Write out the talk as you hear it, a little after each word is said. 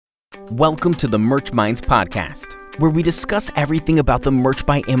Welcome to the Merch Minds podcast, where we discuss everything about the Merch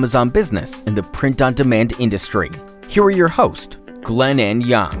by Amazon business in the print-on-demand industry. Here are your hosts, Glen and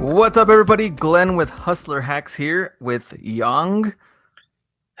Yong. What's up, everybody? Glen with Hustler Hacks here with Yong.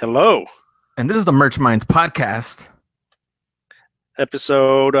 Hello. And this is the Merch Minds podcast.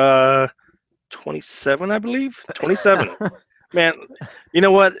 Episode 27, I believe. 27. Man, you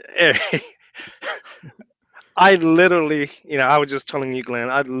know what? I literally, I was just telling you, Glenn,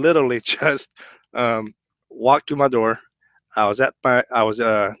 I literally just walked through my door. I was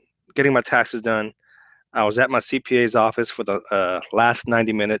getting my taxes done. I was at my CPA's office for the last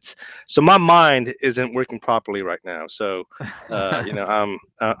 90 minutes. So my mind isn't working properly right now. So, I'm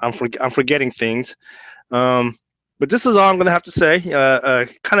forgetting things. But this is all I'm going to have to say.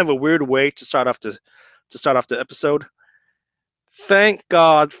 Kind of a weird way to start off the episode. Thank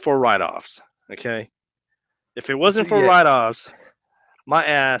God for write-offs. Okay. If it wasn't for write-offs, my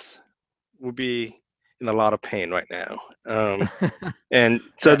ass would be in a lot of pain right now. And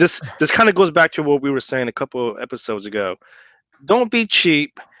so this kind of goes back to what we were saying a couple of episodes ago. Don't be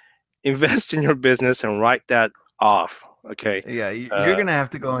cheap. Invest in your business and write that off. Okay. Yeah, you're gonna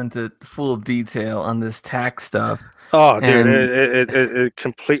have to go into full detail on this tax stuff. Oh, dude, it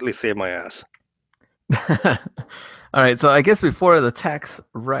completely saved my ass. All right, so I guess before the tax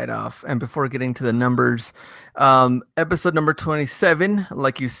write-off and before getting to the numbers, episode number 27,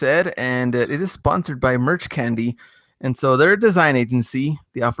 like you said, and it is sponsored by Merch Candy. And so they're a design agency.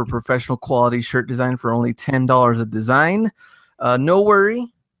 They offer professional quality shirt design for only $10 a design. No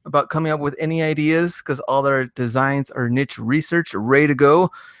worry about coming up with any ideas because all their designs are niche research, ready to go,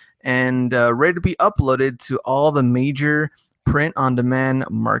 and ready to be uploaded to all the major print-on-demand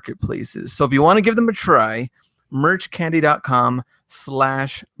marketplaces. So if you want to give them a try,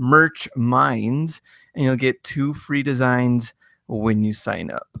 merchcandy.com/merchminds, and you'll get 2 free designs when you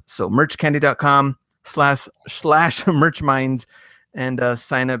sign up. So merchcandy.com/merchminds and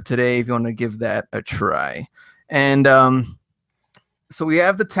sign up today if you want to give that a try. And so we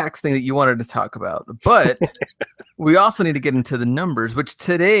have the tax thing that you wanted to talk about, but we also need to get into the numbers, which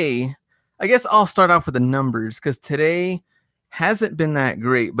today, I guess I'll start off with the numbers because today hasn't been that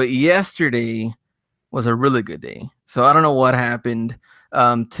great, but yesterday was a really good day. So I don't know what happened.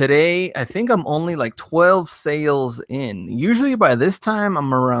 Today, I think I'm only like 12 sales in. Usually by this time,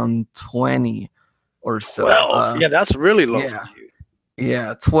 I'm around 20 or so. Well, that's really low for you.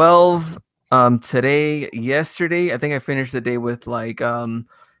 Yeah, 12 today. Yesterday, I think I finished the day with like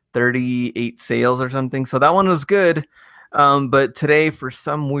 38 sales or something. So that one was good. But today, for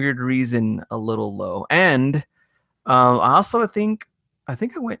some weird reason, a little low. And I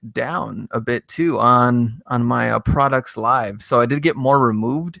think I went down a bit too on my products live. So I did get more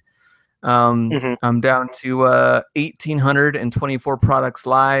removed. I'm down to 1,824 products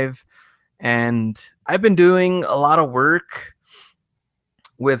live, and I've been doing a lot of work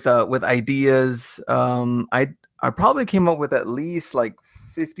with ideas. I probably came up with at least like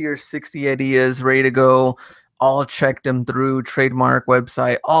 50 or 60 ideas ready to go. All checked them through, trademark,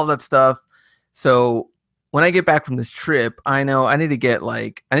 website, all that stuff. So when I get back from this trip, I know I need to get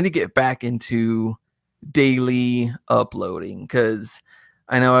back into daily uploading because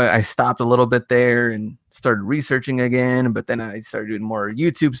I know I stopped a little bit there and started researching again, but then I started doing more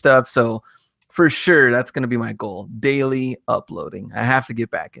YouTube stuff. So for sure, that's going to be my goal, daily uploading. I have to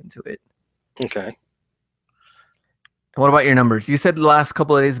get back into it. Okay. What about your numbers? You said the last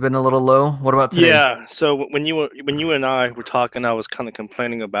couple of days have been a little low. What about today? Yeah. So when you and I were talking, I was kind of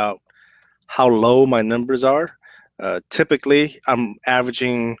complaining about how low my numbers are. Typically, I'm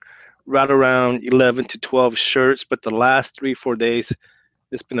averaging right around 11 to 12 shirts, but the last 3-4 days,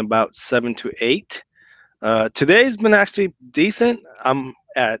 it's been about 7 to 8. Today's been actually decent. I'm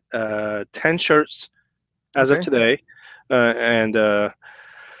at 10 shirts as of today. And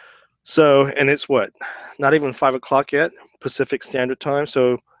it's what? Not even 5 o'clock yet, Pacific Standard Time.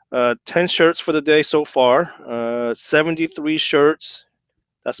 So 10 shirts for the day so far, 73 shirts.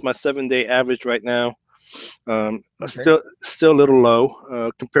 That's my 7-day average right now. Still a little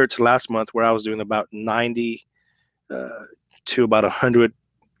low compared to last month where I was doing about 90 to about 100,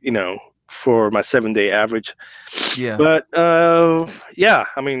 for my 7-day average. Yeah. But I'll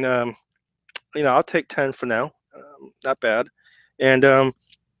take 10 for now. Not bad. And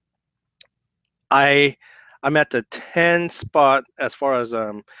I'm at the 10 spot as far as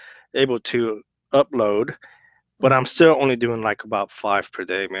able to upload. But I'm still only doing like about 5 per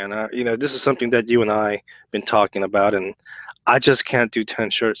day, man. This is something that you and I been talking about, and I just can't do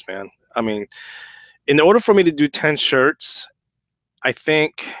 10 shirts, man. I mean, in order for me to do 10 shirts, I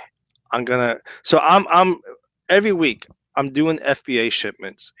think I'm every week I'm doing FBA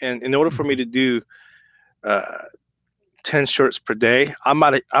shipments, and in order for me to do 10 shirts per day, I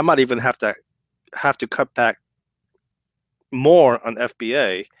might even have to cut back more on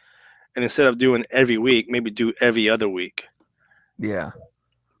FBA, and instead of doing every week, maybe do every other week. Yeah. Yeah,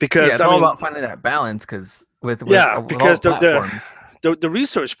 Because it's I all mean, about finding that balance because with yeah, all because platforms. the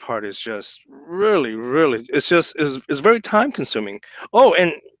research part is just really it's just is very time consuming. Oh,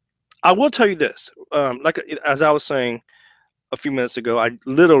 and I will tell you this, like as I was saying a few minutes ago, I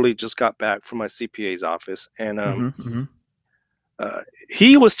literally just got back from my CPA's office, and uh,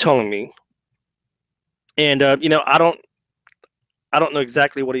 he was telling me, and I don't know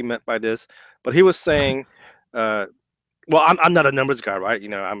exactly what he meant by this, but he was saying, uh, well, I'm not a numbers guy, right?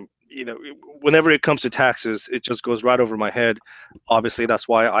 Whenever it comes to taxes, it just goes right over my head. Obviously, that's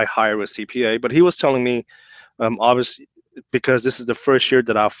why I hire a CPA. But he was telling me, obviously, because this is the first year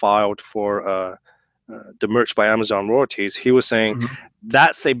that I filed for the Merch by Amazon royalties, he was saying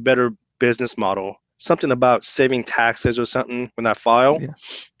that's a better business model. Something about saving taxes or something when I file Yeah.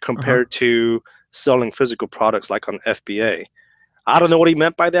 compared to selling physical products like on FBA. I don't know what he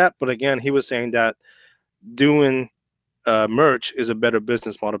meant by that, but again, he was saying that doing merch is a better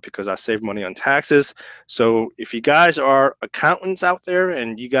business model because I save money on taxes. So if you guys are accountants out there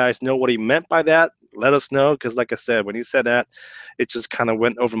and you guys know what he meant by that, let us know. Because like I said, when he said that, it just kind of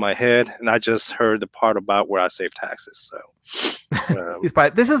went over my head, and I just heard the part about where I save taxes. So,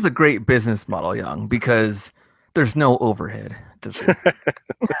 This is a great business model, Young, because there's no overhead. Just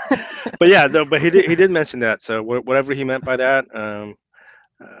but yeah, no, but he did mention that. So whatever he meant by that, I'm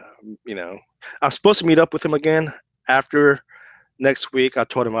supposed to meet up with him again after next week. I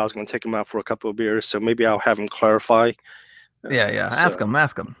told him I was going to take him out for a couple of beers, so maybe I'll have him clarify. yeah. Ask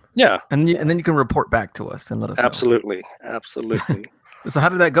him. Yeah, and then you can report back to us and let us know. absolutely. So how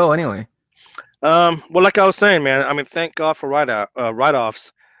did that go anyway? Well, like I was saying, man, I mean, thank God for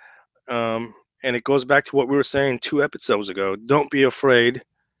write-offs. And it goes back to what we were saying 2 episodes ago. Don't be afraid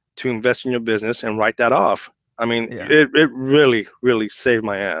to invest in your business and write that off. I mean, Yeah. it really saved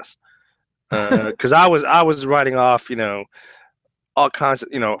my ass. Because I was writing off, all kinds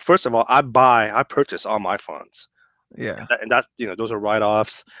of, first of all, I purchase all my funds. Yeah. And that's, those are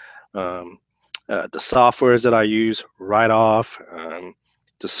write-offs. Um, the softwares that I use, write off.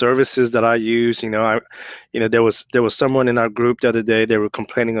 The services that I use, there was someone in our group the other day. They were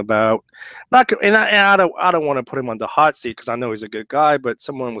complaining about, not, and I don't want to put him on the hot seat because I know he's a good guy, but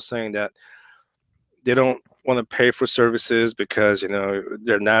someone was saying that they don't want to pay for services because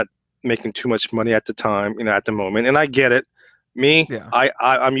they're not making too much money at the time, at the moment. And I get it. Me, Yeah.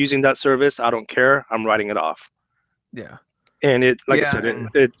 I'm using that service. I don't care. I'm writing it off. Yeah. And it, like I Yeah, said, and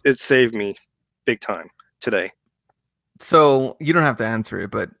it saved me big time today. so you don't have to answer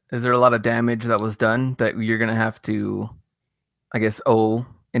it, but is there a lot of damage that was done that you're gonna have to, I guess, owe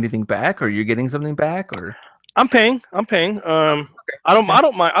anything back, or you're getting something back, or? I'm paying. Okay. I don't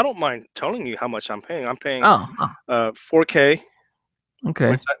mind telling you how much I'm paying. I'm paying Oh, 4K,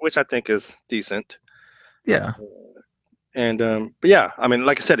 okay. which I think is decent. Yeah. And but yeah, I mean,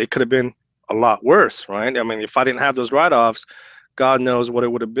 like I said, it could have been a lot worse, right? I mean, if I didn't have those write-offs, God knows what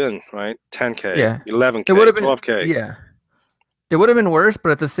it would have been, right? 10K, Yeah. It would 11K, have been, 12K. yeah. It would have been worse,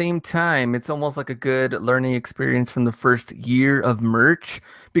 but at the same time, it's almost like a good learning experience from the first year of merch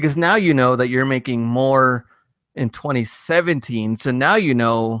because now you know that you're making more in 2017. So now you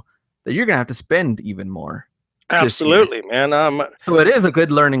know that you're gonna have to spend even more this year. Absolutely, man. So it is a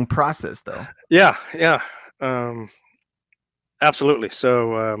good learning process, though. Yeah. Um, absolutely.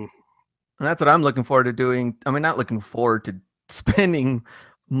 So And that's what I'm looking forward to doing. I mean, not looking forward to spending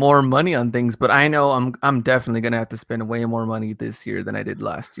more money on things, but I know I'm definitely gonna have to spend way more money this year than I did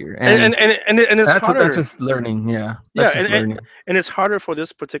last year. And and it's that's harder. just learning. Yeah, Yeah, that's just learning. and it's harder for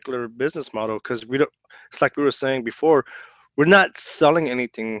this particular business model because we don't. It's like we were saying before, we're not selling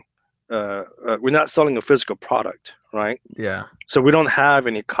anything. We're not selling a physical product, right? Yeah, So we don't have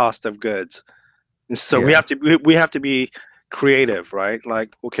any cost of goods, and so yeah, we have to be creative, right?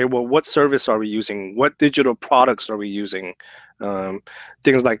 Like, okay, well, what service are we using? What digital products are we using? Um,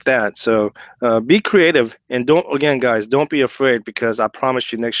 Things like that. So be creative, and don't, again, guys, don't be afraid because I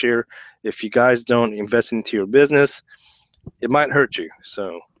promise you, next year, if you guys don't invest into your business, it might hurt you.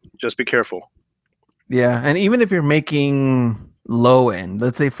 So just be careful. yeah. And even if you're making low end,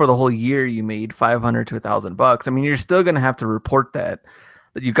 let's say for the whole year you made 500 to $1,000. I mean, you're still gonna have to report that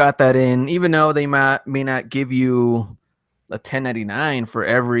you got that in, even though they may not give you a 1099 for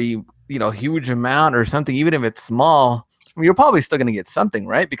every huge amount or something, even if it's small. I mean, you're probably still gonna get something,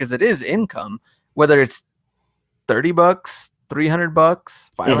 right? Because it is income, whether it's $30, $300,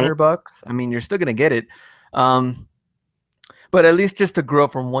 Hmm. $500. I mean, you're still gonna get it. Um, but at least just to grow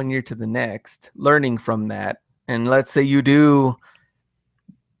from one year to the next, learning from that. And let's say you do,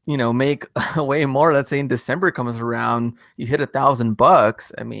 make way more. Let's say in December comes around, you hit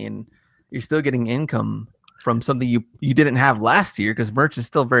 $1,000. I mean, you're still getting income from something you didn't have last year, because merch is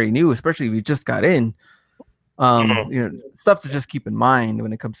still very new, especially if you just got in. Stuff to just keep in mind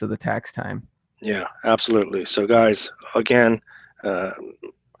when it comes to the tax time. Yeah, absolutely. So guys, again,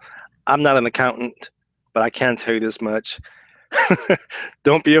 I'm not an accountant, but I can tell you this much.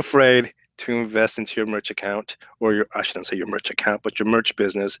 Don't be afraid to invest into your merch account, or I shouldn't say your merch account, but your merch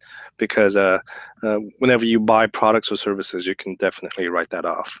business, because whenever you buy products or services, you can definitely write that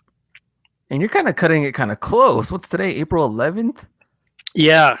off. And you're kind of cutting it kind of close. What's today? April 11th?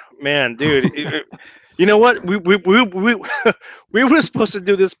 Yeah, man, dude. You know what? We we were supposed to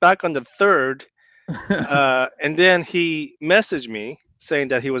do this back on the 3rd, and then he messaged me saying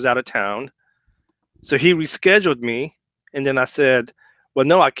that he was out of town, so he rescheduled me, and then I said, "Well,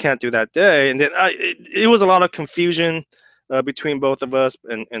 no, I can't do that day." And then it was a lot of confusion between both of us,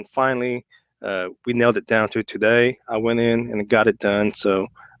 and finally we nailed it down to today. I went in and got it done. So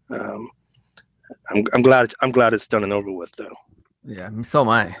I'm glad it's done and over with, though. Yeah, so am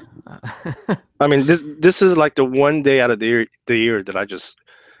I. I mean, this is like the one day out of the year that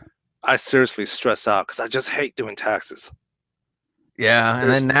I seriously stress out, because I just hate doing taxes. Yeah,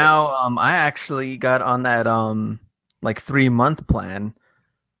 and then now I actually got on that like 3-month plan.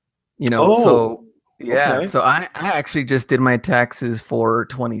 So yeah, okay. so I actually just did my taxes for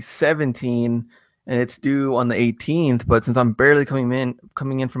 2017, and it's due on the 18th. But since I'm barely coming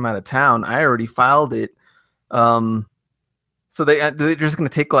in from out of town, I already filed it. So they're just gonna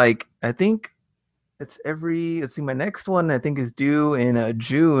take, like, I think it's let's see, my next one I think is due in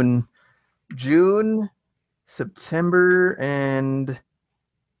June, September, and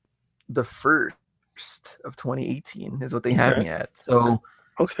the 1st of 2018 is what they have me at. So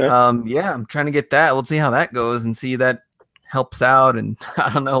okay. yeah, I'm trying to get that. We'll see how that goes and see if that helps out. And I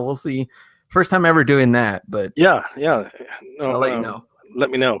don't know, we'll see. First time ever doing that, but Yeah. No, I'll let you know.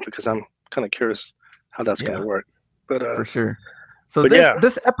 Let me know, because I'm kind of curious how that's gonna work. But for sure. So but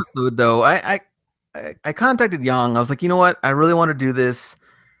this episode, though, I contacted Yong. I was like, you know what? I really want to do this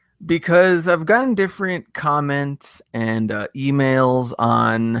because I've gotten different comments and emails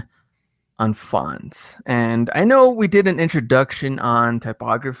on fonts. And I know we did an introduction on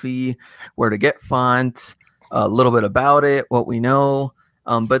typography, where to get fonts, a little bit about it, what we know.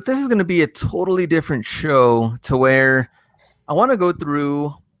 But this is going to be a totally different show, to where I want to go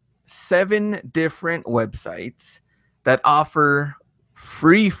through 7 different websites that offer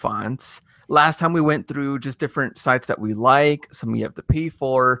free fonts. Last time we went through just different sites that we like, some you have to pay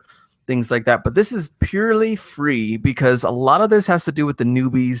for, things like that. But this is purely free, because a lot of this has to do with the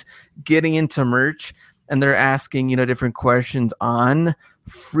newbies getting into merch, and they're asking, different questions on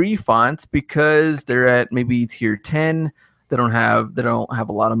free fonts, because they're at maybe tier 10. They don't have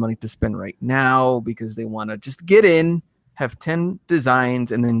a lot of money to spend right now, because they want to just get in, have 10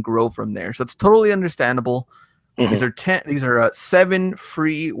 designs, and then grow from there. So it's totally understandable. Mm-hmm. These are 7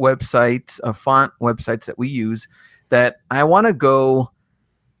 free websites, font websites that we use, that I want to go.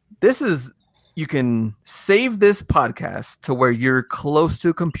 You can save this podcast to where you're close to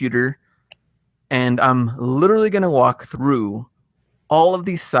a computer, and I'm literally going to walk through all of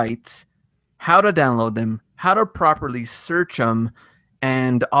these sites, how to download them, how to properly search them,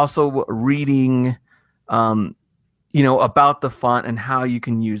 and also reading, about the font and how you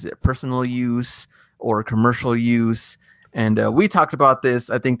can use it, personal use or commercial use. And we talked about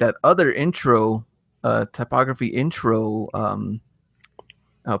this, I think, that other intro, typography intro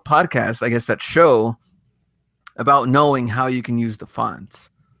podcast, I guess, that show about knowing how you can use the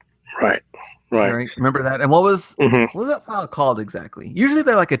fonts. Right. Remember that? And what was Mm-hmm. what was that file called exactly? Usually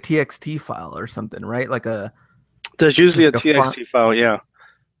they're like a TXT file or something, right? There's usually a like TXT file. Yeah.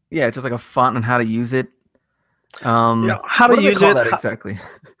 Yeah, just like a font on how to use it. How what to do use they call it? that exactly?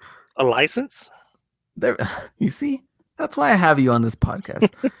 A license? There, you see, that's why I have you on this podcast.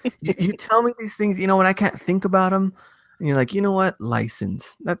 you tell me these things, when I can't think about them, and you're like, you know what?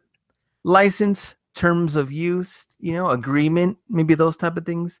 License, terms of use, agreement, maybe those type of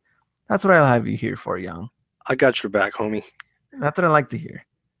things. That's what I'll have you here for, Young. I got your back, homie. That's what I like to hear.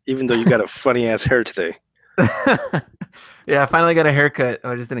 Even though you got a funny ass hair today. Yeah, I finally got a haircut.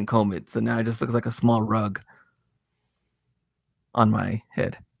 I just didn't comb it, so now it just looks like a small rug on my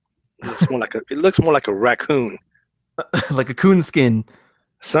head. It looks more like a raccoon. Like a coon skin.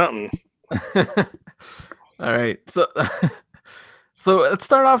 Something. All right. So let's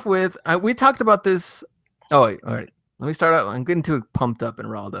start off with, we talked about this. Oh, wait. All right. Let me start out. I'm getting too pumped up and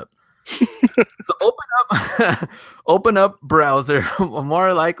riled up. So open up browser,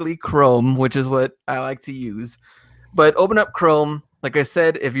 more likely Chrome, which is what I like to use. But open up Chrome. Like I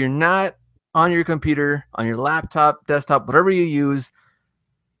said, if you're not on your computer, on your laptop, desktop, whatever you use,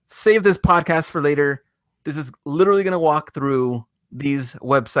 save this podcast for later. This is literally going to walk through these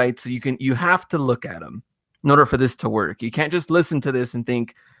websites. So you have to look at them in order for this to work. You can't just listen to this and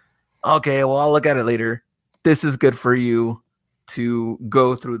think, okay, well, I'll look at it later. This is good for you to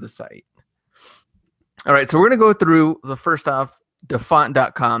go through the site. All right, so we're going to go through the first off,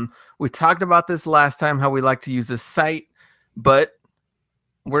 defont.com. We talked about this last time, how we like to use this site, but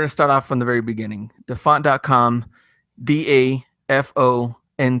we're going to start off from the very beginning. Defont.com, DAFONT.com.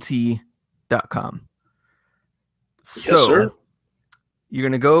 So Yes, you're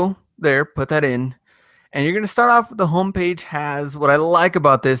going to go there, put that in, and you're going to start off with the homepage has, what I like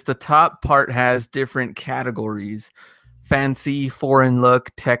about this, the top part has different categories, fancy, foreign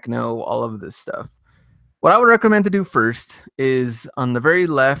look, techno, all of this stuff. What I would recommend to do first is on the very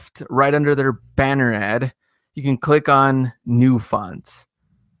left, right under their banner ad, you can click on new fonts.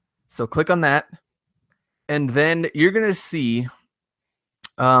 So click on that, and then you're going to see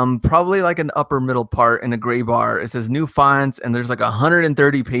probably like an upper middle part in a gray bar. It says new fonts, and there's like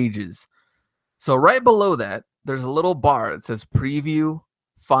 130 pages. So right below that, there's a little bar that says preview,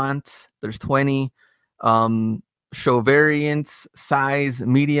 fonts. There's 20. Show variants, size,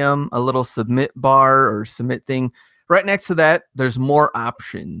 medium, a little submit bar or submit thing. Right next to that, there's more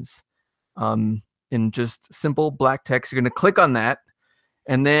options in just simple black text. You're going to click on that,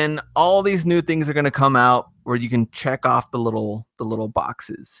 and then all these new things are going to come out where you can check off the little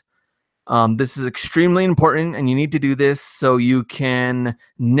boxes. This is extremely important, and you need to do this so you can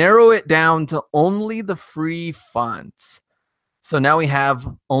narrow it down to only the free fonts. So now we have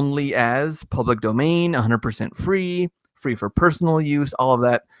only as public domain, 100% free for personal use, all of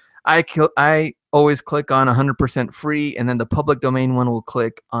that. I always click on 100% free, and then the public domain one will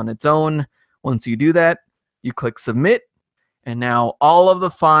click on its own. Once you do that, you click submit, and now all of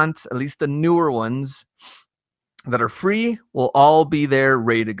the fonts, at least the newer ones that are free, will all be there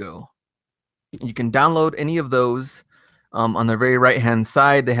ready to go. You can download any of those. On the very right-hand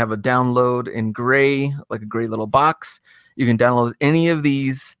side, they have a download in gray, like a gray little box. You can download any of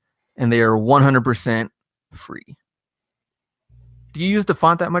these, and they are 100% free. Do you use the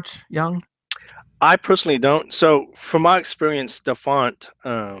font that much, Young? I personally don't. So from my experience, the font,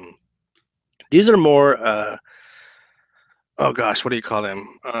 these are more, oh gosh, what do you call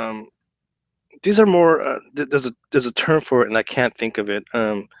them? These are more, there's a term for it, and I can't think of it.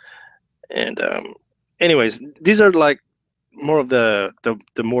 Anyways, these are like more of the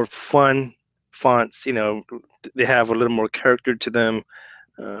more fun fonts. They have a little more character to them.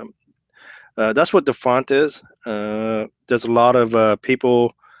 That's what the font is. There's a lot of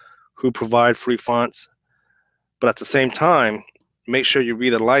people who provide free fonts, but at the same time, make sure you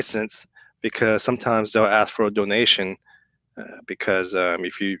read the license, because sometimes they'll ask for a donation. Because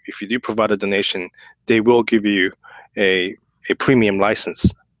if you do provide a donation, they will give you a premium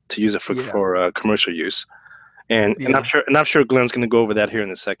license to use it for commercial use. And I'm sure Glenn's going to go over that here in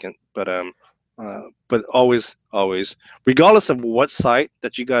a second. But always, regardless of what site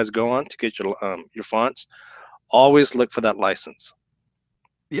that you guys go on to get your fonts, always look for that license.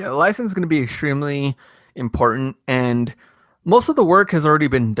 Yeah, the license is going to be extremely important, and most of the work has already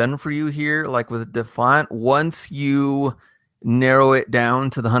been done for you here. Like with Defont, once you narrow it down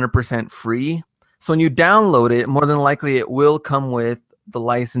to the 100% free, so when you download it, more than likely it will come with the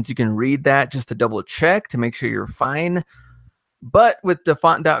license. You can read that just to double check to make sure you're fine. But with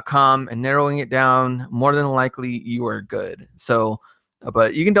defont.com and narrowing it down, more than likely you are good. So,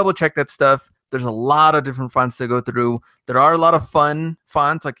 but you can double check that stuff. There's a lot of different fonts to go through. There are a lot of fun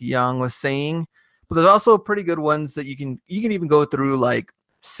fonts, like Young was saying, but there's also pretty good ones that you can even go through, like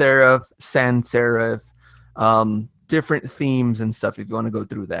serif, sans serif, different themes and stuff if you want to go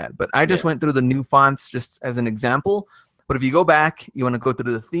through that. But I just went through the new fonts just as an example. But if you go back, you want to go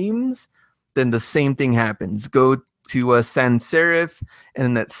through the themes, then the same thing happens. Go to a sans serif, and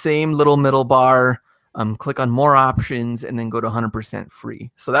then that same little middle bar, click on more options, and then go to 100%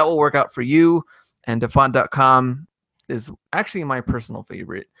 free. So that will work out for you. And defont.com is actually my personal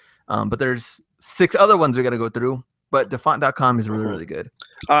favorite. But there's 6 other ones we got to go through. But defont.com is really, really good.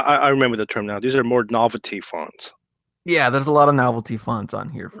 I remember the term now. These are more novelty fonts. Yeah, there's a lot of novelty fonts on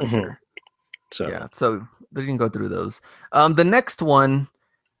here for sure. So yeah, so you can go through those. The next one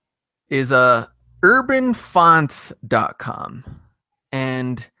is urbanfonts.com,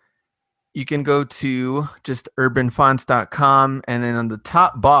 and you can go to just urbanfonts.com, and then on the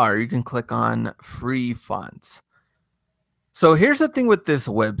top bar you can click on free fonts. So here's the thing with this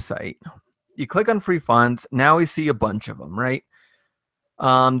website. You click on free fonts. Now we see a bunch of them, right?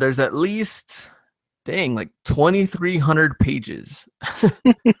 There's at least, like 2,300 pages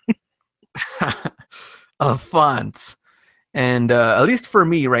of fonts. And at least for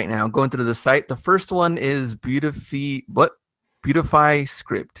me right now, going through the site, the first one is Beautify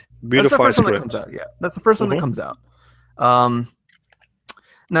Script. That's the first one that comes out. Yeah, that's the first one that comes out. Now,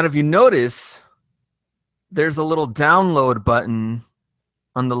 if you notice, there's a little download button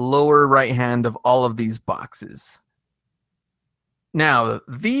on the lower right hand of all of these boxes. Now,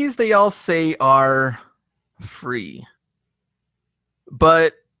 these they all say are free,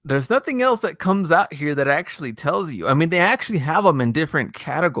 but there's nothing else that comes out here that actually tells you. I mean, they actually have them in different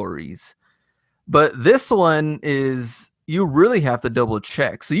categories, but this one is, you really have to double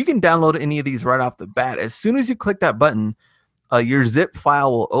check. So you can download any of these right off the bat. As soon as you click that button, your zip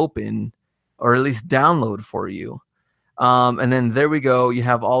file will open, or at least download for you. And then there we go. You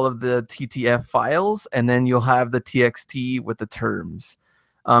have all of the TTF files, and then you'll have the TXT with the terms.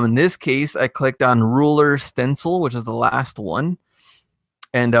 In this case, I clicked on ruler stencil, which is the last one.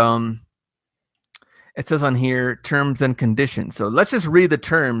 And it says on here, terms and conditions. So let's just read the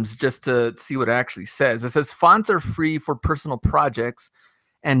terms just to see what it actually says. It says fonts are free for personal projects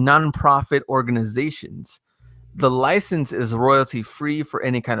and nonprofit organizations. The license is royalty free for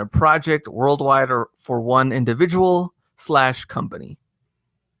any kind of project worldwide or for one individual/company.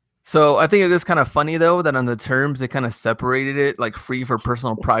 So I think it is kind of funny though that on the terms they kind of separated it, like free for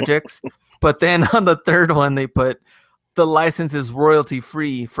personal projects, but then on the third one they put the license is royalty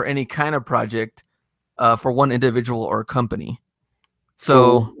free for any kind of project for one individual or company.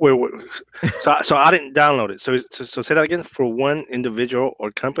 So wait. So I didn't download it. So say that again. For one individual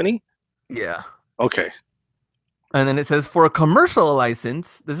or company. Yeah. Okay. And then it says for a commercial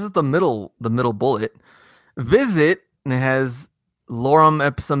license, this is the middle bullet. Visit, and it has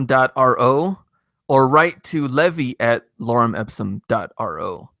loremepsum.ro or write to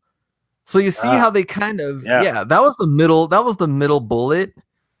levy@loremepsum.ro. So you see how they kind of, that was the middle bullet.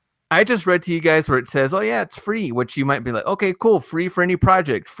 I just read to you guys where it says, oh yeah, it's free, which you might be like, okay, cool, free for any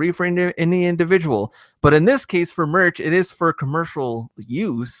project, free for any individual. But in this case for merch, it is for commercial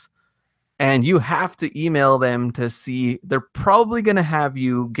use. And you have to email them to see, they're probably going to have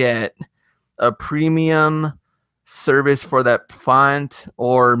you get a premium service for that font,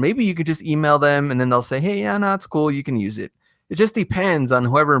 or maybe you could just email them and then they'll say, hey, yeah, no, it's cool, you can use it. It just depends on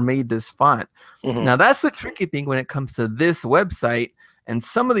whoever made this font. Now, that's the tricky thing when it comes to this website and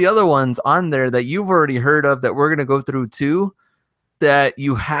some of the other ones on there that you've already heard of that we're going to go through too, that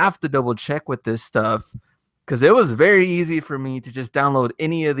you have to double check with this stuff. Because it was very easy for me to just download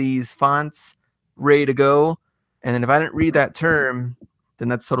any of these fonts ready to go. And then if I didn't read that term, then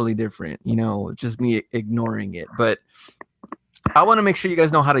that's totally different. You know, just me ignoring it. But I want to make sure you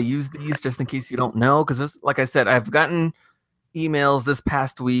guys know how to use these just in case you don't know. Because like I said, I've gotten emails this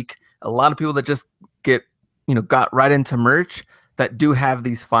past week. A lot of people that just got right into merch that do have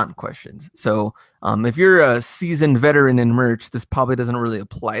these font questions. So if you're a seasoned veteran in merch, this probably doesn't really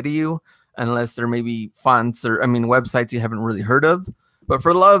apply to you, unless there may be fonts or, websites you haven't really heard of. But for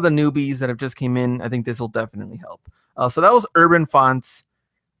a lot of the newbies that have just came in, I think this will definitely help. So that was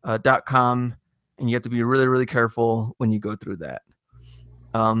urbanfonts.com, and you have to be really, really careful when you go through that.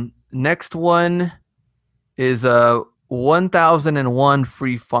 Next one is 1001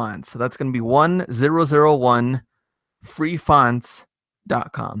 free fonts. So that's going to be 1001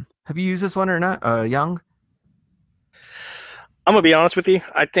 freefonts.com. Have you used this one or not, Young? I'm going to be honest with you.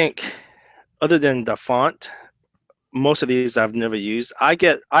 I think other than the font, most of these I've never used.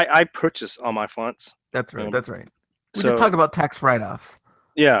 I purchase all my fonts. That's right. That's right. We just talked about tax write-offs.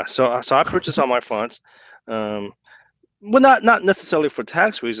 Yeah. So I purchase all my fonts. Well, not necessarily for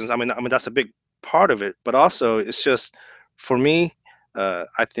tax reasons. I mean that's a big part of it, but also it's just for me.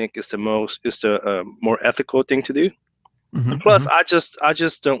 I think it's the more ethical thing to do. Plus, I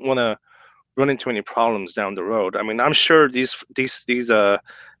just don't want to run into any problems down the road. I mean, I'm sure these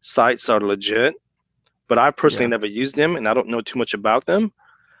sites are legit, but I personally never used them, and I don't know too much about them.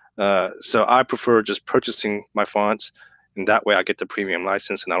 So I prefer just purchasing my fonts, and that way I get the premium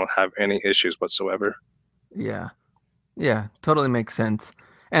license, and I don't have any issues whatsoever. Yeah, totally makes sense.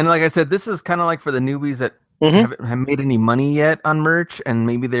 And like I said, this is kind of like for the newbies that haven't made any money yet on merch, and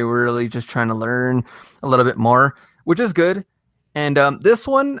maybe they were really just trying to learn a little bit more, which is good. And this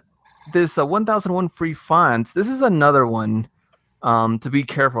 1001 free fonts, this is another one to be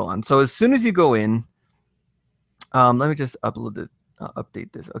careful on. So as soon as you go in, let me just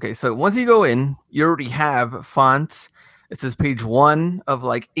update this. Okay, so once you go in, you already have fonts. It says page 1 of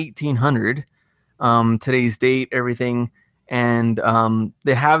like 1800, today's date, everything. And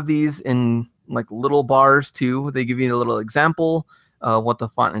they have these in like little bars too. They give you a little example what the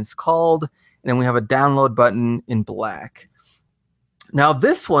font is called, and then we have a download button in black. Now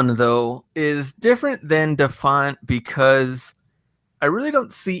this one though is different than the font because I really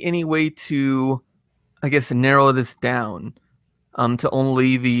don't see any way to, I guess, narrow this down to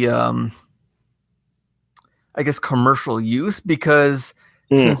only the I guess commercial use, because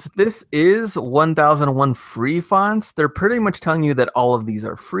since this is 1001 free fonts, they're pretty much telling you that all of these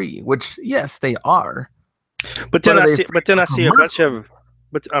are free, which yes, they are. But then I see a bunch commercial? of,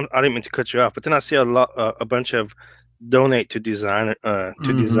 but I didn't mean to cut you off. But then I see a bunch of donate to designer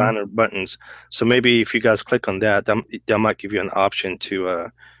designer buttons. So maybe if you guys click on that, that might give you an option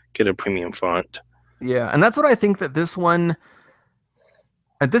to get a premium font. Yeah, and that's what I think that this one.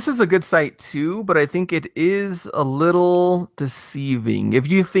 And this is a good site too, but I think it is a little deceiving. If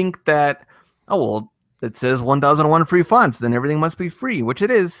you think that, oh, well, it says 1001 free fonts, then everything must be free, which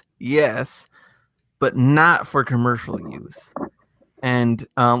it is, yes, but not for commercial use. And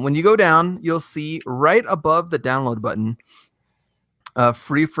when you go down, you'll see right above the download button,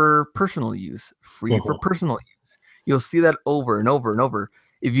 free for personal use, free for personal use. You'll see that over and over and over.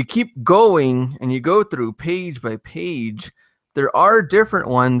 If you keep going and you go through page by page, there are different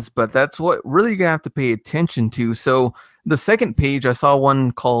ones, but that's what really you're gonna have to pay attention to. So the second page, I saw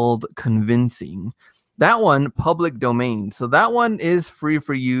one called convincing. That one, public domain. So that one is free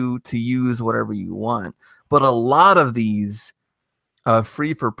for you to use whatever you want. But a lot of these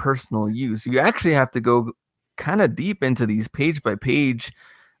free for personal use, you actually have to go kind of deep into these page by page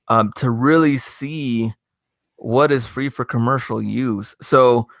to really see what is free for commercial use.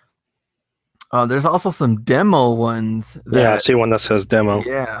 So there's also some demo ones. Yeah, I see one that says demo.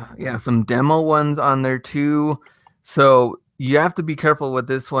 Yeah, some demo ones on there too. So you have to be careful with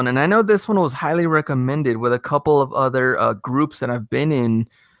this one. And I know this one was highly recommended with a couple of other groups that I've been in.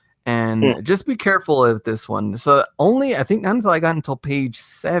 And just be careful of this one. So only, I think, not until I got until page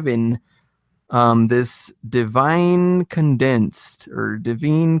 7, this Divine Condensed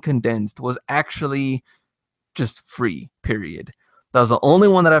was actually just free, period. That was the only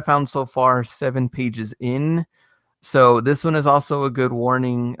one that I found so far, 7 pages in. So this one is also a good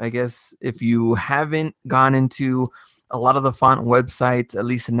warning, I guess, if you haven't gone into a lot of the font websites, at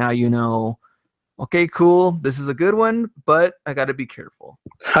least now you know, okay, cool, this is a good one, but I got to be careful.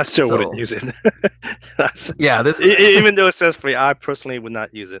 I still wouldn't use it. Yeah, this even though it says free, I personally would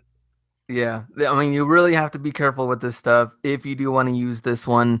not use it. Yeah, I mean, you really have to be careful with this stuff if you do want to use this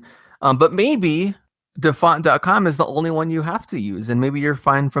one. But maybe defont.com is the only one you have to use, and maybe you're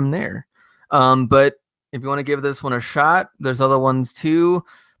fine from there. But if you want to give this one a shot, there's other ones too.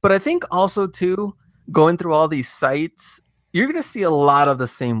 But I think also too, going through all these sites, you're going to see a lot of the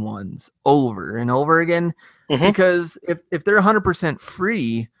same ones over and over again, because if they're 100%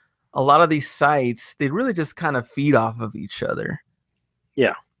 free, a lot of these sites, they really just kind of feed off of each other.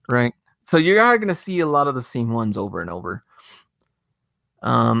 Yeah. Right. So you are going to see a lot of the same ones over and over.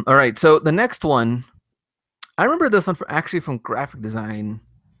 All right. So the next one, I remember this one from graphic design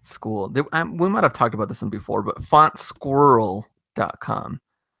school. We might have talked about this one before, but fontsquirrel.com.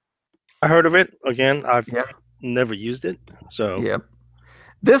 I heard of it. Again, I've never used it. So yep.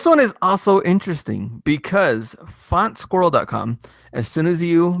 This one is also interesting because fontsquirrel.com, as soon as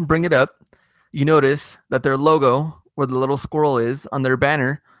you bring it up, you notice that their logo, where the little squirrel is on their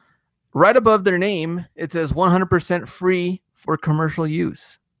banner, right above their name, it says 100% free for commercial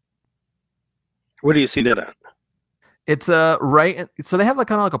use. Where do you see that at? It's right. So they have like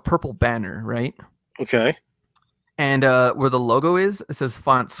kind of like a purple banner, right? Okay. And where the logo is, it says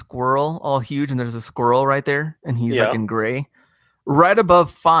Font Squirrel, all huge, and there's a squirrel right there, and he's like in gray. Right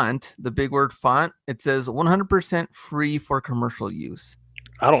above font, the big word font, it says 100% free for commercial use.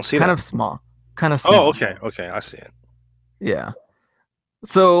 I don't see kind that. of small. Oh, okay, I see it. Yeah.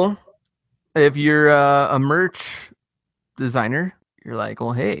 So if you're a merch designer, you're like,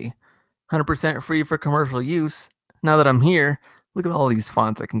 well, hey, 100% free for commercial use. Now that I'm here, look at all these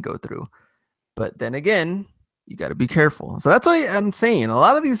fonts I can go through. But then again, you got to be careful. So that's why I'm saying a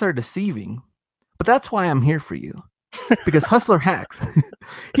lot of these are deceiving. But that's why I'm here for you. Because Hustler Hacks,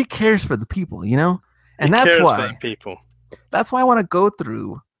 he cares for the people, you know? And that's why I want to go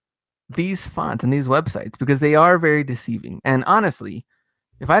through these fonts and these websites, because they are very deceiving. And honestly,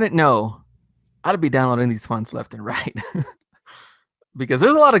 if I didn't know, I'd be downloading these fonts left and right. Because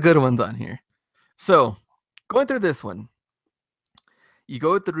there's a lot of good ones on here. So going through this one, you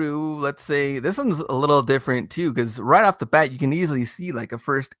go through, let's say, this one's a little different too, because right off the bat, you can easily see like a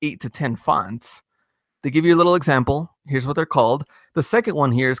first 8 to 10 fonts. They give you a little example. Here's what they're called. The second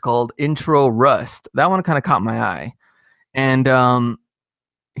one here is called Intro Rust. That one kind of caught my eye. And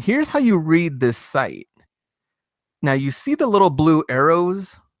here's how you read this site. Now you see the little blue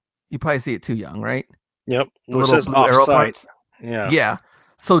arrows. You probably see it too, Young, right? Yep. The Which little says blue arrow off-site. parts. Yeah. Yeah.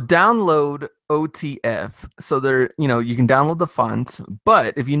 So download OTF. So you can download the fonts,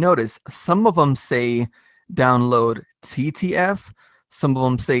 but if you notice, some of them say download TTF. Some of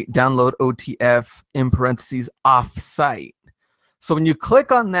them say download OTF in parentheses off-site. So when you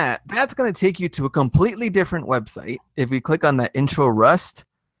click on that, that's going to take you to a completely different website. If we click on that intro Rust,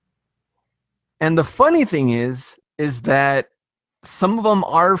 and the funny thing is that some of them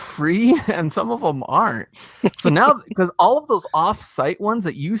are free and some of them aren't. So now, because all of those off-site ones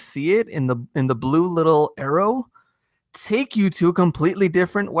that you see it in the blue little arrow take you to a completely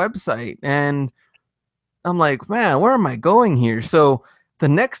different website, and I'm like, man, where am I going here? So the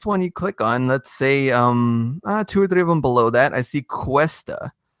next one you click on, let's say 2 or 3 of them below that, I see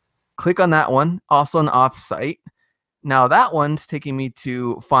Cuesta. Click on that one, also an off-site. Now that one's taking me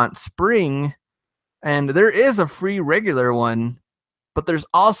to Font Spring, and there is a free regular one, but there's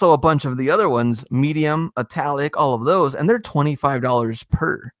also a bunch of the other ones, medium, italic, all of those, and they're $25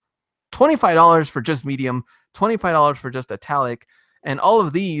 per. $25 for just medium, $25 for just italic, and all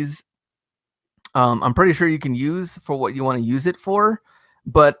of these I'm pretty sure you can use for what you want to use it for,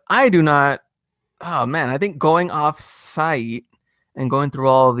 but I do not. Oh man, I think going off site and going through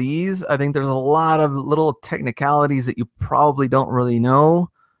all of these, I think there's a lot of little technicalities that you probably don't really know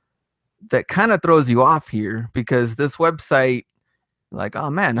that kind of throws you off here, because this website, like, oh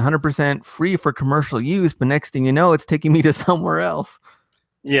man, 100% free for commercial use, but next thing you know, it's taking me to somewhere else.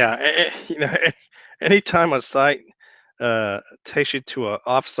 Yeah. Anytime a site takes you to an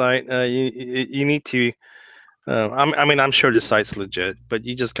off-site, you need to. I'm sure the site's legit, but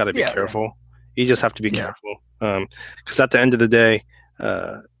you just got to be careful. You just have to be careful, because at the end of the day,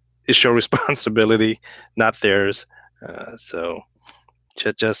 it's your responsibility, not theirs. So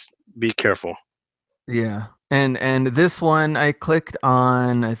just be careful. Yeah. And this one I clicked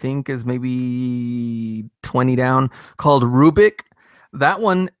on, I think is maybe 20 down, called Rubik. That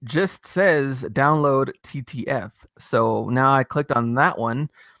one just says download TTF. So now I clicked on that one,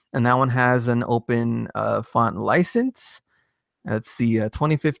 and that one has an open font license. Let's see,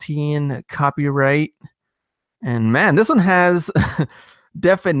 2015 copyright. And man, this one has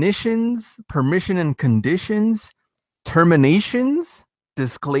definitions, permission and conditions, terminations,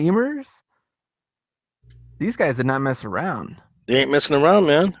 disclaimers. These guys did not mess around. They ain't messing around,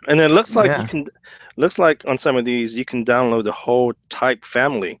 man. And it looks like looks like on some of these you can download the whole type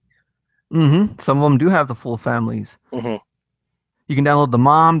family. Mm-hmm. Some of them do have the full families. Mm-hmm. You can download the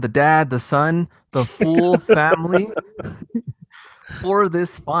mom, the dad, the son, the full family for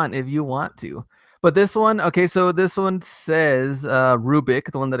this font if you want to. But this one, okay, so this one says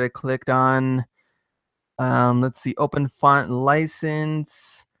Rubik, the one that I clicked on. Let's see, open font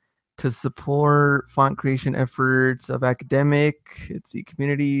license to support font creation efforts of academic, let's see,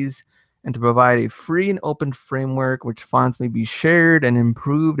 communities, and to provide a free and open framework which fonts may be shared and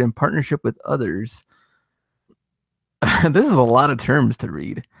improved in partnership with others. This is a lot of terms to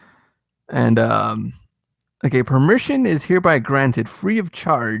read. And okay, permission is hereby granted free of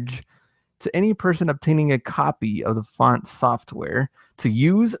charge to any person obtaining a copy of the font software to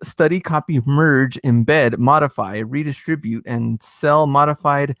use, study, copy, merge, embed, modify, redistribute, and sell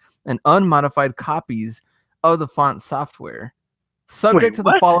modified and unmodified copies of the font software, subject to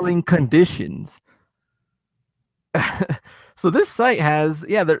the following conditions. So this site has,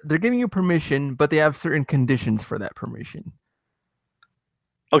 they're giving you permission, but they have certain conditions for that permission.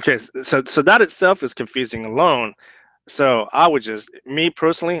 Okay, so that itself is confusing alone. So I would me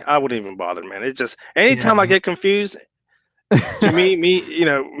personally, I wouldn't even bother, man. It just anytime I get confused,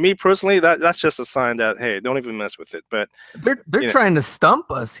 me personally, that's just a sign that, hey, don't even mess with it. But they're trying to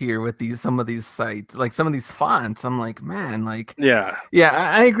stump us here with some of these sites, like some of these fonts. I'm like, man, like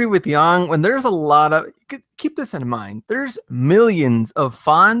I agree with Yang. When there's a lot of, keep this in mind, there's millions of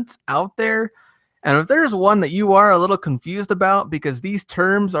fonts out there, and if there's one that you are a little confused about because these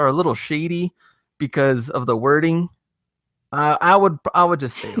terms are a little shady because of the wording, I would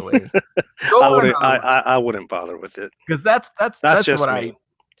just stay away. I wouldn't bother with it, because that's just what me.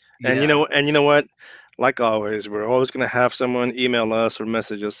 And you know what? Like always, we're always gonna have someone email us or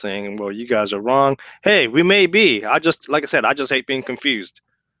message us saying, "Well, you guys are wrong." Hey, we may be. Like I said, I just hate being confused.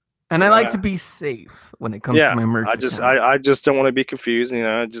 And I like to be safe when it comes to my merch account. I just don't want to be confused.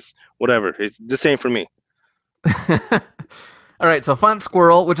 Just whatever. It's the same for me. All right, so Font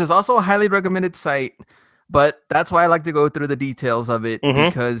Squirrel, which is also a highly recommended site, but that's why I like to go through the details of it,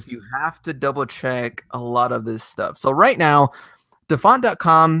 because you have to double check a lot of this stuff. So right now,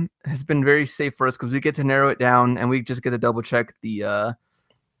 Defont.com has been very safe for us because we get to narrow it down and we just get to double check the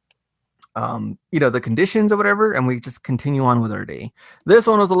the conditions or whatever, and we just continue on with our day. This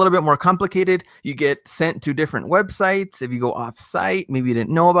one was a little bit more complicated. You get sent to different websites. If you go off site, maybe you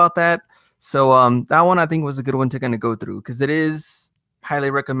didn't know about that. So that one I think was a good one to kind of go through because it is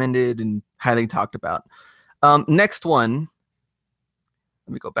highly recommended and highly talked about. Next one,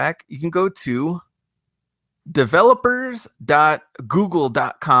 let me go back. You can go to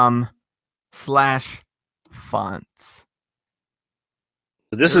developers.google.com/fonts.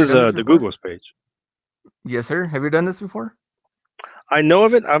 This is the Google's page. Yes, sir. Have you done this before? I know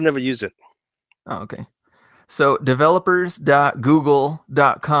of it. I've never used it. Oh, okay. So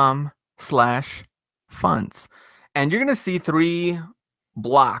developers.google.com/fonts. And you're going to see 3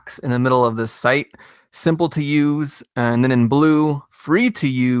 blocks in the middle of this site. Simple to use, and then in blue, free to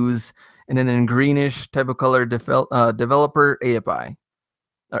use, and then in greenish type of color, developer API.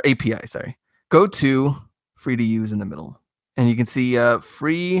 Or API, sorry. Go to free to use in the middle. And you can see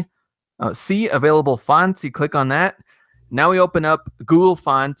see available fonts. You click on that. Now we open up Google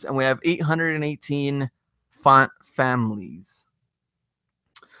Fonts, and we have 818 font families.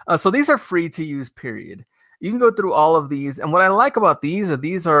 So these are free to use, period. You can go through all of these. And what I like about these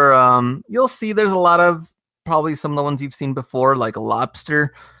are, you'll see there's a lot of, probably some of the ones you've seen before, like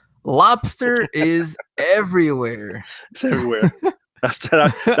lobster. Lobster is everywhere. It's everywhere.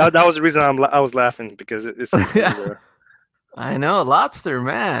 That was the reason I was laughing, because it's everywhere. I know, lobster,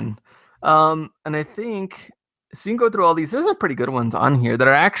 man. And I think, so you can go through all these. There's some pretty good ones on here that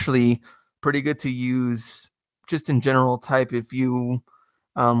are actually pretty good to use just in general type if you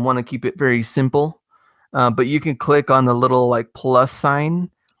want to keep it very simple. But you can click on the little like plus sign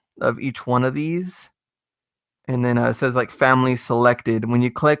of each one of these. And then it says like family selected. When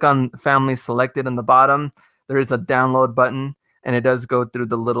you click on family selected on the bottom, there is a download button, and it does go through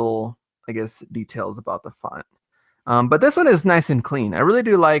the little, I guess, details about the font. But this one is nice and clean. I really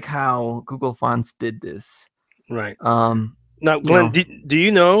do like how Google Fonts did this. Right. Now, Glenn, do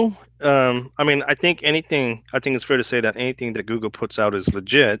you know? I mean, I think it's fair to say that anything that Google puts out is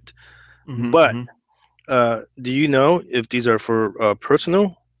legit. But do you know if these are for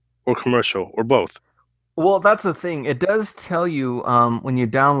personal or commercial or both? Well, that's the thing. It does tell you when you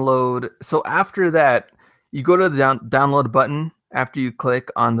download. So after that, you go to the download button after you click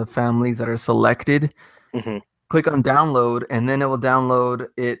on the families that are selected. Click on download, and then it will download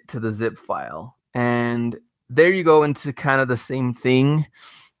it to the zip file. And there you go into kind of the same thing,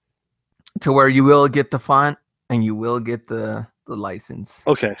 to where you will get the font and you will get the license.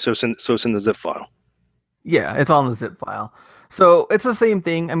 Okay, so it's in the zip file. Yeah, it's on the zip file. So it's the same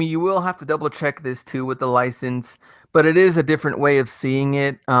thing. I mean, you will have to double check this too with the license, but it is a different way of seeing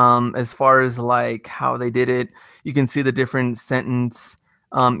it. As far as like how they did it, you can see the different sentence.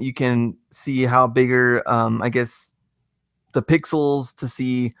 You can see how bigger, I guess, the pixels to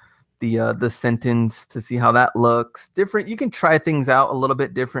see the sentence, to see how that looks different. You can try things out a little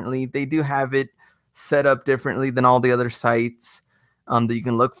bit differently. They do have it set up differently than all the other sites that you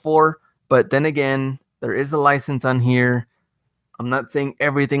can look for. But then again, there is a license on here. I'm not saying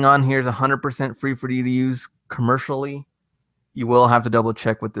everything on here is 100% free for you to use commercially. You will have to double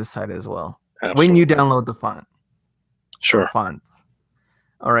check with this site as well. Absolutely. When you download the font. Sure. Fonts.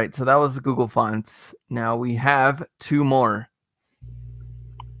 All right, so that was the Google Fonts. Now we have 2 more.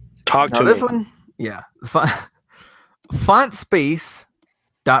 Talk to this me. One, yeah,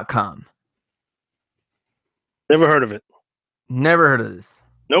 fontspace.com. Never heard of it. Never heard of this.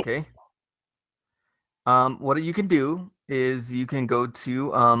 Nope. Okay. What you can do is you can go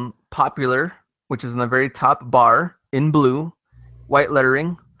to popular, which is in the very top bar in blue, white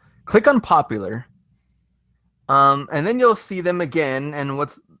lettering. Click on popular. And then you'll see them again. And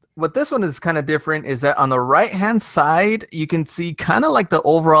what this one is kind of different is that on the right-hand side, you can see kind of like the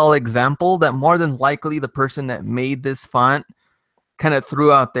overall example that more than likely the person that made this font kind of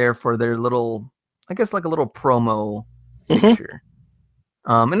threw out there for their little, I guess, like a little promo picture.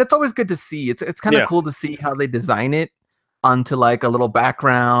 And it's always good to see. It's kind of cool to see how they design it onto like a little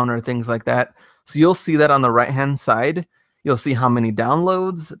background or things like that. So you'll see that on the right-hand side. You'll see how many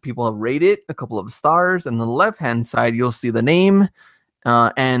downloads people have rated, a couple of stars. And the left-hand side, you'll see the name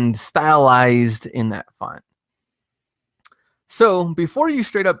and stylized in that font. So before you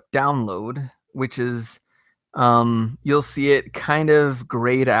straight up download, which is, you'll see it kind of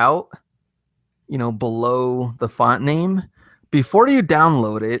grayed out, below the font name. Before you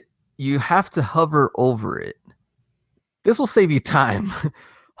download it, you have to hover over it. This will save you time.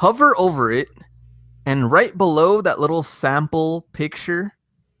 Hover over it. And right below that little sample picture,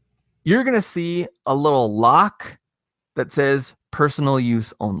 you're going to see a little lock that says personal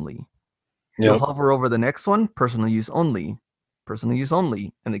use only. You'll hover over the next one, personal use only,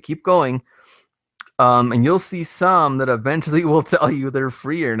 and they keep going. And you'll see some that eventually will tell you they're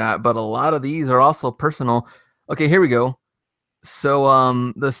free or not, but a lot of these are also personal. Okay, here we go. So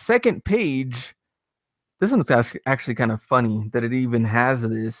the second page, this one's actually kind of funny that it even has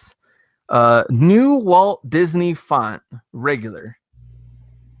this. New Walt Disney font, regular.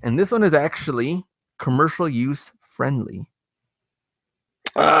 And this one is actually commercial use friendly.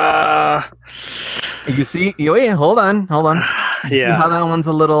 You see, yeah, hold on. You see how that one's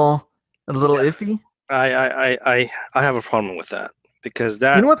a little iffy? I have a problem with that, because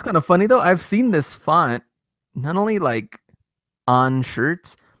that, you know what's kind of funny though? I've seen this font not only like on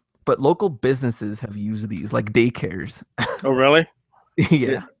shirts, but local businesses have used these, like daycares. Oh, really?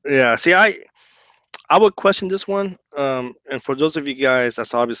 Yeah. Yeah. See, I would question this one. And for those of you guys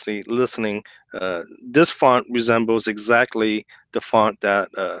that's obviously listening, this font resembles exactly the font that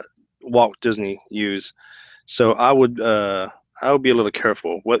Walt Disney used. So I would be a little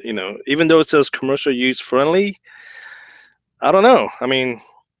careful. What, even though it says commercial use friendly, I don't know. I mean,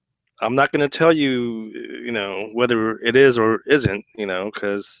 I'm not going to tell you, whether it is or isn't,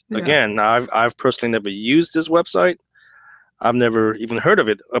 because again, I've personally never used this website. I've never even heard of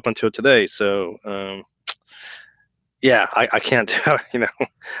it up until today. So, yeah, I can't tell,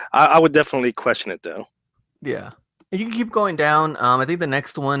 I would definitely question it though. Yeah. You can keep going down. I think the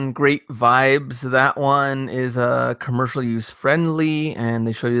next one, Great Vibes, that one is commercial use friendly, and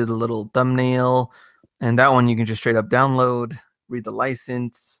they show you the little thumbnail. And that one you can just straight up download, read the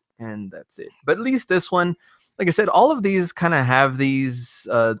license, and that's it. But at least this one, like I said, all of these kind of have these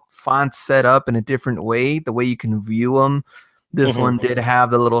fonts set up in a different way, the way you can view them. This one did have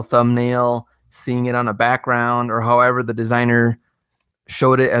the little thumbnail, seeing it on a background, or however the designer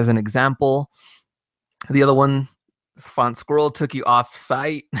showed it as an example. The other one, Font Squirrel, took you off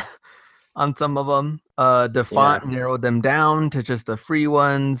site on some of them. The font narrowed them down to just the free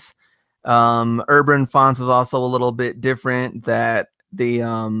ones. Urban Fonts was also a little bit different, that they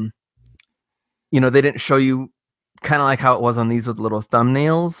they didn't show you kind of like how it was on these with little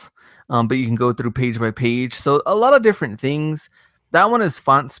thumbnails, but you can go through page by page. So a lot of different things. That one is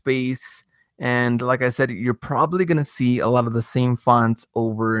Font Space, and like I said, you're probably going to see a lot of the same fonts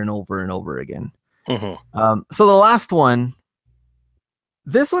over and over and over again. So the last one,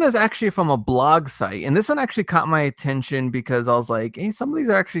 this one is actually from a blog site, and this one actually caught my attention because I was like, hey, some of these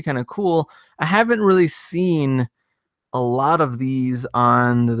are actually kind of cool. I haven't really seen a lot of these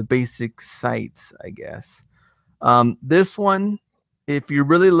on the basic sites, I guess. This one, if you're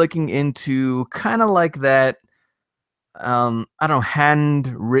really looking into kind of like that, I don't know,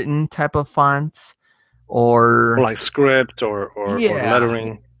 handwritten type of fonts, or like script or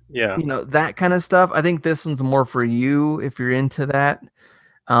lettering. Yeah. That kind of stuff. I think this one's more for you if you're into that.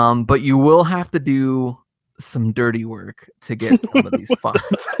 But you will have to do some dirty work to get some of these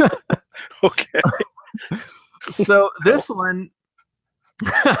fonts. Okay. So this one,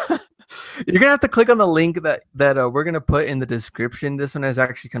 you're gonna have to click on the link that we're gonna put in the description. This one is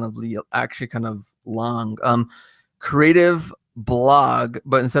actually kind of long. Creative blog,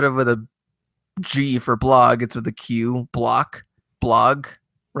 but instead of with a G for blog, it's with a Q. Blog,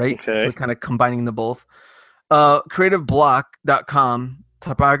 right? Okay. So kind of combining the both. Creativeblock.com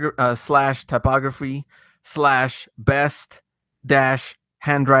 /typography /best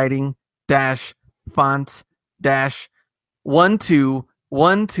 -handwriting -fonts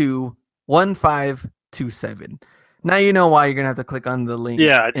 -12121527. Now you know why you're gonna have to click on the link.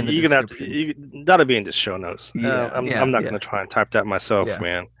 Yeah, in the you're gonna description. that'll be in the show notes. Yeah, I'm not gonna try and type that myself,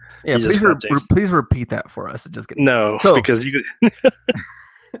 man. Yeah, please repeat that for us. Just kidding. No, because you could.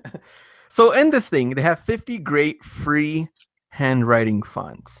 So in this thing, they have 50 great free handwriting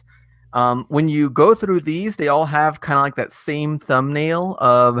fonts. When you go through these, they all have kind of like that same thumbnail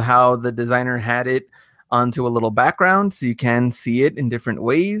of how the designer had it onto a little background, so you can see it in different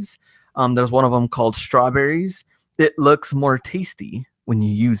ways. There's one of them called Strawberries. It looks more tasty when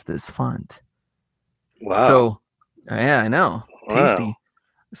you use this font. Wow. So, yeah, I know. Tasty. Wow.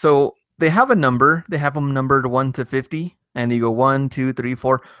 So they have a number. They have them numbered 1 to 50. And you go 1, 2, 3,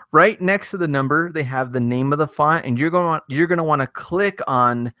 4. Right next to the number, they have the name of the font, and you're gonna want to click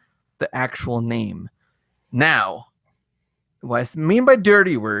on the actual name. Now, what I mean by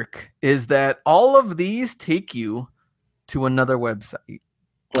dirty work is that all of these take you to another website.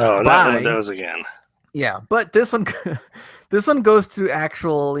 Oh, not one of those again. Yeah, but this one goes to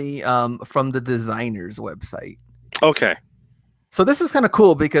actually from the designer's website. Okay. So this is kind of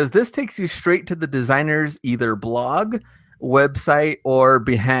cool because this takes you straight to the designer's either blog, website, or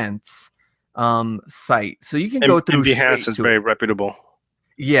Behance. site. So you can go through Behance straight is to very it. reputable.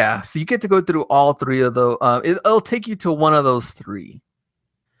 Yeah, so you get to go through all three of those. It'll take you to one of those three.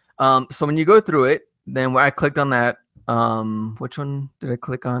 So when you go through it, then I clicked on that. Which one did I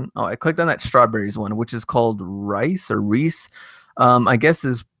click on? Oh, I clicked on that strawberries one, which is called Rice or Reese. I guess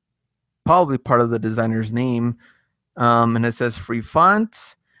is probably part of the designer's name. And it says free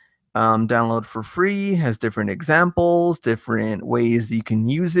font. Download for free, has different examples, different ways you can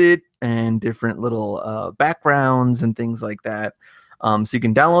use it, and different little backgrounds and things like that. So you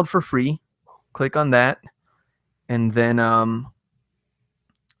can download for free. Click on that, and then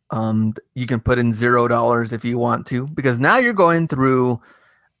you can put in $0 if you want to, because now you're going through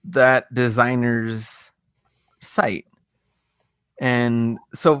that designer's site, and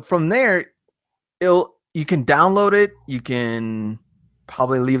so from there, you can download it. You can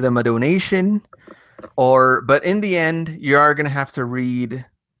probably leave them a donation. But in the end, you are going to have to read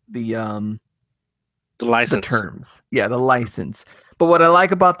the license. terms. Yeah, the license. But what I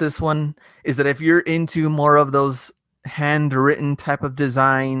like about this one is that if you're into more of those handwritten type of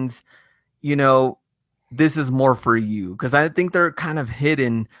designs, this is more for you, because I think they're kind of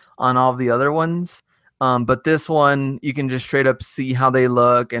hidden on all the other ones. But this one, you can just straight up see how they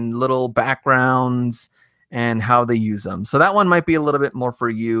look and little backgrounds and how they use them. So that one might be a little bit more for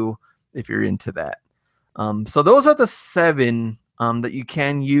you if you're into that. So those are the 7 that you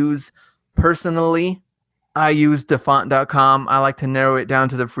can use. Personally, I use defont.com. I like to narrow it down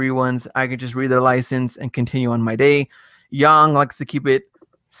to the free ones. I can just read their license and continue on my day. Yang likes to keep it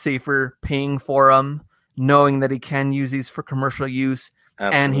safer, paying for them, knowing that he can use these for commercial use.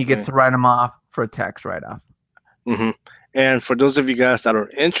 Absolutely. And he gets to write them off for a tax write-off. Mm-hmm. And for those of you guys that are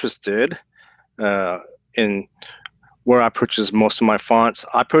interested in where I purchase most of my fonts,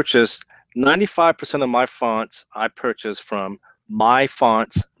 I purchase 95% of my fonts I purchase from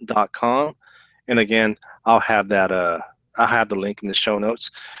myfonts.com. And again, I'll have that I'll have the link in the show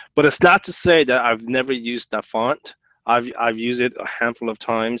notes. But it's not to say that I've never used that font. I've used it a handful of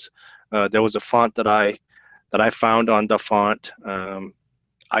times. There was a font that I found on the font.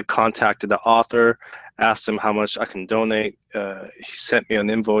 I contacted the author, asked him how much I can donate. He sent me an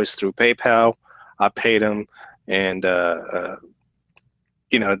invoice through PayPal. I paid him, and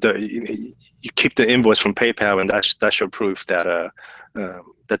you keep the invoice from PayPal, and that's your proof that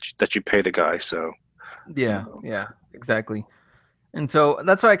that you pay the guy. So yeah, exactly. And so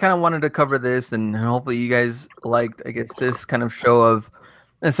that's why I kind of wanted to cover this, and hopefully you guys liked, I guess, this kind of show of,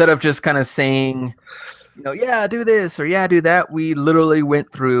 instead of just kind of saying, yeah, do this or yeah, do that, we literally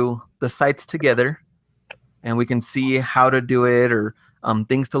went through the sites together, and we can see how to do it, or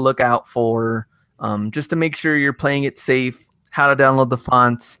things to look out for, just to make sure you're playing it safe, how to download the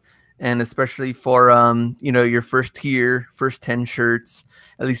fonts, and especially for your first tier, first 10 shirts,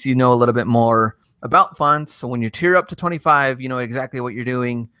 at least you know a little bit more about fonts. So when you tier up to 25, you know exactly what you're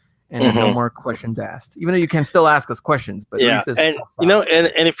doing, and then no more questions asked. Even though you can still ask us questions, but at least this helps out.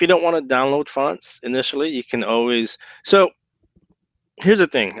 And if you don't want to download fonts initially, you can always. So here's the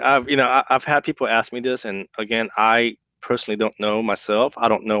thing. I've had people ask me this, and again, I personally don't know myself. I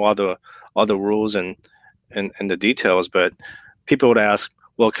don't know all the rules and the details, but people would ask,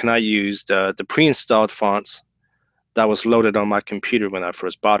 well, can I use the pre-installed fonts that was loaded on my computer when I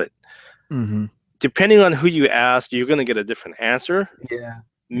first bought it? Mm-hmm. Depending on who you ask, you're going to get a different answer. Yeah.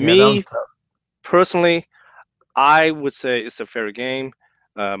 Me, personally, I would say it's a fair game.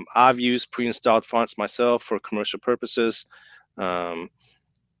 I've used pre-installed fonts myself for commercial purposes. That's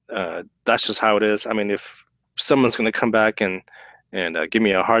just how it is. I mean, if someone's going to come back and give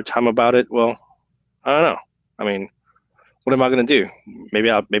me a hard time about it, well, I don't know. I mean, what am I going to do? Maybe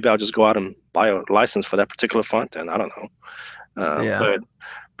I'll just go out and buy a license for that particular font, and I don't know.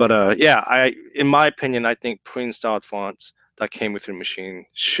 But in my opinion, I think pre-installed fonts that came with your machine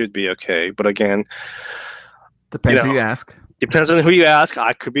should be okay. But again, depends who you ask. Depends on who you ask.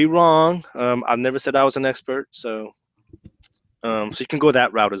 I could be wrong. I've never said I was an expert, so you can go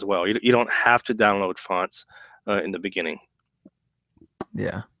that route as well. You don't have to download fonts in the beginning.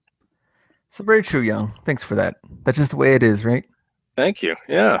 Yeah. So very true, Young. Thanks for that. That's just the way it is, right? Thank you.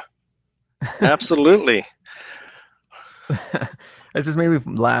 Yeah. Absolutely. It just made me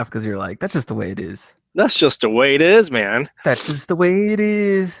laugh because you're like, that's just the way it is. That's just the way it is, man. That's just the way it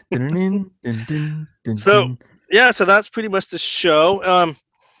is. So that's pretty much the show.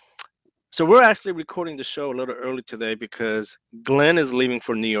 So we're actually recording the show a little early today because Glenn is leaving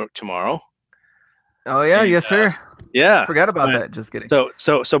for New York tomorrow. Oh yeah, yes sir. Yeah. Forgot about that. Just kidding.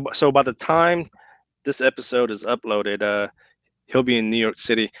 So by the time this episode is uploaded, he'll be in New York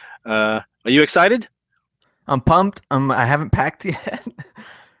City. Are you excited? I'm pumped. I haven't packed yet.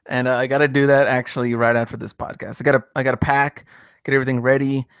 And I got to do that actually right after this podcast. I got to pack, get everything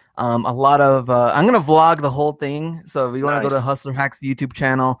ready. A lot of I'm gonna vlog the whole thing. So if you want to go to Nice. Hustler Hacks YouTube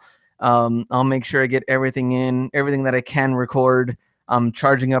channel, I'll make sure I get everything in, everything that I can record. I'm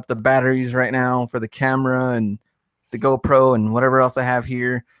charging up the batteries right now for the camera and the GoPro and whatever else I have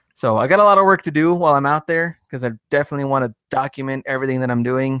here. So I got a lot of work to do while I'm out there because I definitely want to document everything that I'm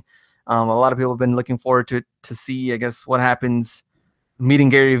doing. A lot of people have been looking forward to see, I guess, what happens meeting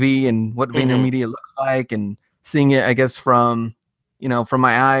Gary Vee and what Mm-hmm. VaynerMedia looks like and seeing it, I guess, from from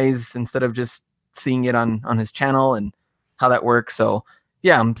my eyes instead of just seeing it on his channel and how that works. So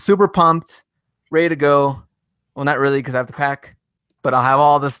yeah, I'm super pumped, ready to go. Well, not really because I have to pack, but I'll have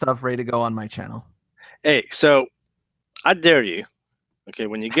all this stuff ready to go on my channel. Hey, so I dare you. Okay,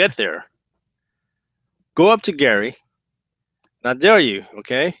 when you get there, go up to Gary. And I dare you.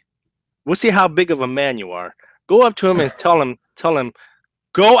 Okay, we'll see how big of a man you are. Go up to him and tell him,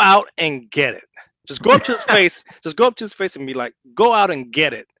 go out and get it. Just go up to his face. Just go up to his face and be like, go out and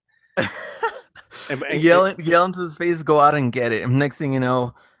get it. Yell into his face, go out and get it. And next thing you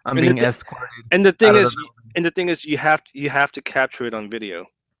know, I'm being escorted and the out thing of is, the building. and the thing is, you have to capture it on video.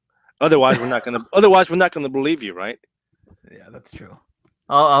 Otherwise, we're not gonna believe you, right? Yeah, that's true.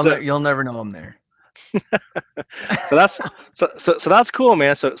 So, You'll never know I'm there. so that's so that's cool,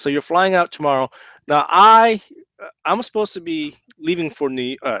 man. So you're flying out tomorrow. Now I'm supposed to be leaving for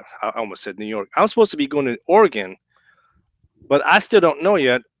I almost said New York. I'm supposed to be going to Oregon, but I still don't know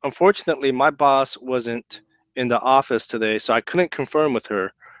yet. Unfortunately, my boss wasn't in the office today, so I couldn't confirm with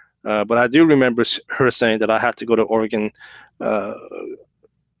her. But I do remember her saying that I have to go to Oregon uh,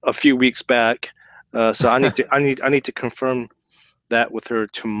 a few weeks back. So I need to confirm that with her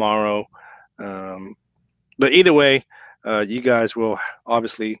tomorrow. But either way, you guys will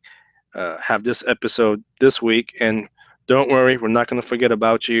obviously have this episode this week, and don't worry, we're not going to forget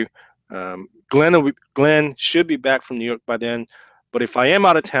about you. Glenn should be back from New York by then, but if I am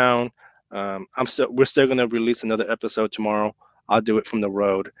out of town, we're still going to release another episode tomorrow. I'll do it from the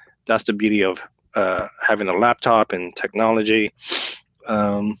road. That's the beauty of having a laptop and technology.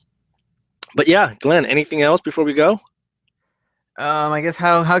 But yeah, Glenn, anything else before we go? I guess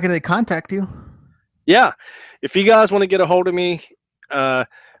how can they contact you? Yeah, if you guys want to get a hold of me,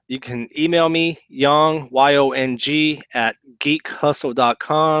 you can email me, Yong, YONG, at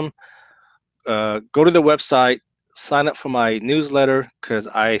geekhustle.com. Go to the website, sign up for my newsletter because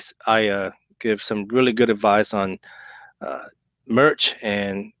I give some really good advice on merch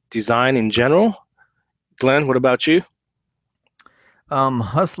and design in general. Glenn, what about you?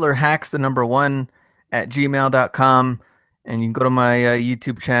 Hustler hacks the number 1 at gmail.com. And you can go to my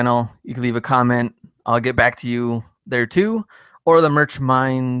YouTube channel. You can leave a comment. I'll get back to you there too. Or the Merch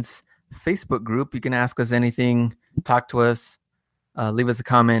Minds Facebook group. You can ask us anything, talk to us, leave us a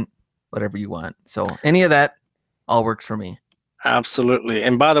comment, whatever you want. So any of that all works for me. Absolutely.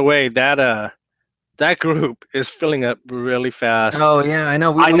 And by the way, that group is filling up really fast. Oh yeah, I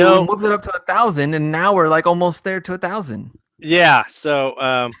know. We moved it up to 1,000, and now we're like almost there to 1,000. Yeah. So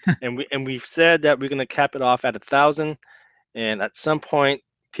and we've said that we're gonna cap it off at 1,000, and at some point,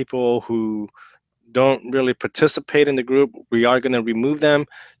 people who don't really participate in the group, we are gonna remove them.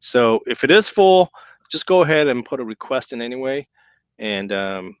 So if it is full, just go ahead and put a request in anyway, and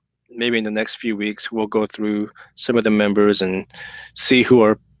maybe in the next few weeks we'll go through some of the members and see who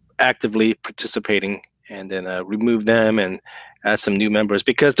are actively participating, and then remove them and add some new members.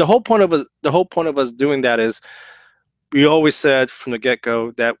 Because the whole point of us doing that is we always said from the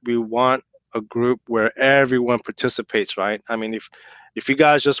get-go that we want a group where everyone participates, right? I mean, if you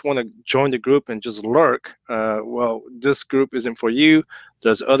guys just want to join the group and just lurk, well, this group isn't for you.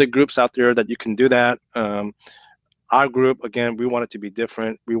 There's other groups out there that you can do that. Our group, again, we want it to be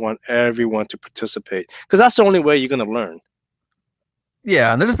different. We want everyone to participate because that's the only way you're going to learn.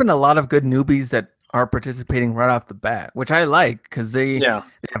 Yeah, and there's been a lot of good newbies that are participating right off the bat, which I like because they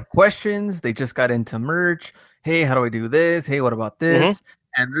have questions. They just got into merch. Hey, how do I do this? Hey, what about this?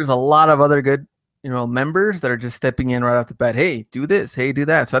 Mm-hmm. And there's a lot of other good, members that are just stepping in right off the bat. Hey, do this. Hey, do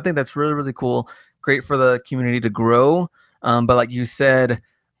that. So I think that's really, really cool. Great for the community to grow. But like you said,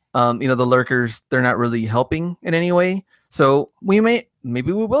 the lurkers, they're not really helping in any way. So maybe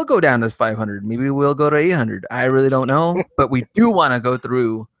we will go down to 500. Maybe we'll go to 800. I really don't know. But we do want to go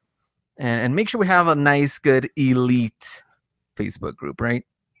through and make sure we have a nice, good, elite Facebook group, right?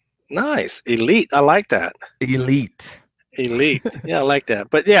 Nice. Elite. I like that. Elite. Yeah, I like that.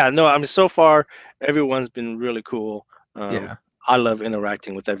 But yeah, no, I mean, so far, everyone's been really cool. Yeah. I love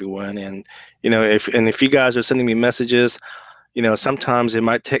interacting with everyone. And, if you guys are sending me messages, sometimes it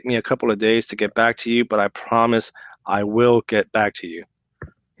might take me a couple of days to get back to you, but I promise I will get back to you.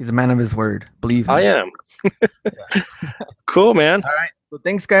 He's a man of his word. Believe him. I am. Yeah. Cool, man. All right. So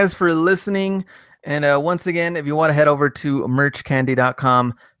thanks, guys, for listening. And once again, if you want to head over to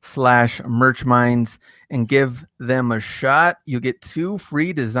merchcandy.com/merchminds and give them a shot, you'll get 2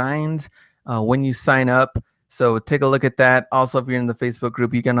 free designs when you sign up. So take a look at that. Also, if you're in the Facebook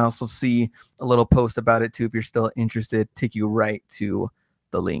group, you can also see a little post about it too. If you're still interested, take you right to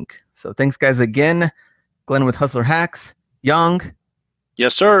the link. So thanks, guys, again. Glenn with Hustler Hacks, Yong,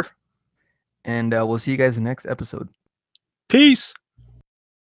 Yes, sir. and we'll see you guys in the next episode. Peace.